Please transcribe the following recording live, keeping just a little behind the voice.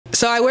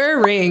So I wear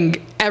a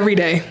ring every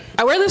day.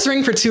 I wear this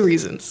ring for 2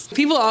 reasons.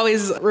 People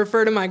always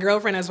refer to my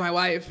girlfriend as my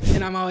wife,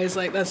 and I'm always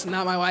like, that's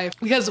not my wife,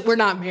 because we're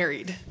not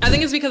married. I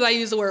think it's because I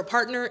use the word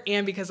partner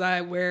and because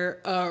I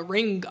wear a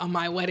ring on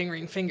my wedding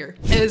ring finger.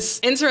 It's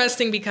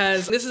interesting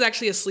because this is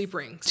actually a sleep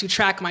ring to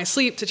track my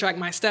sleep, to track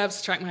my steps,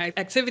 to track my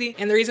activity.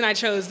 And the reason I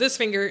chose this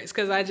finger is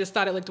because I just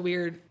thought it looked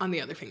weird on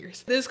the other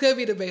fingers. This could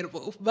be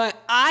debatable, but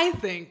I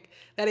think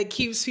that it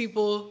keeps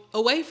people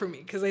away from me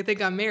because they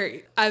think I'm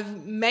married. I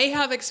may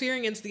have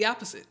experienced the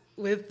opposite,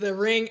 with the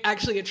ring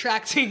actually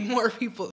attracting more people.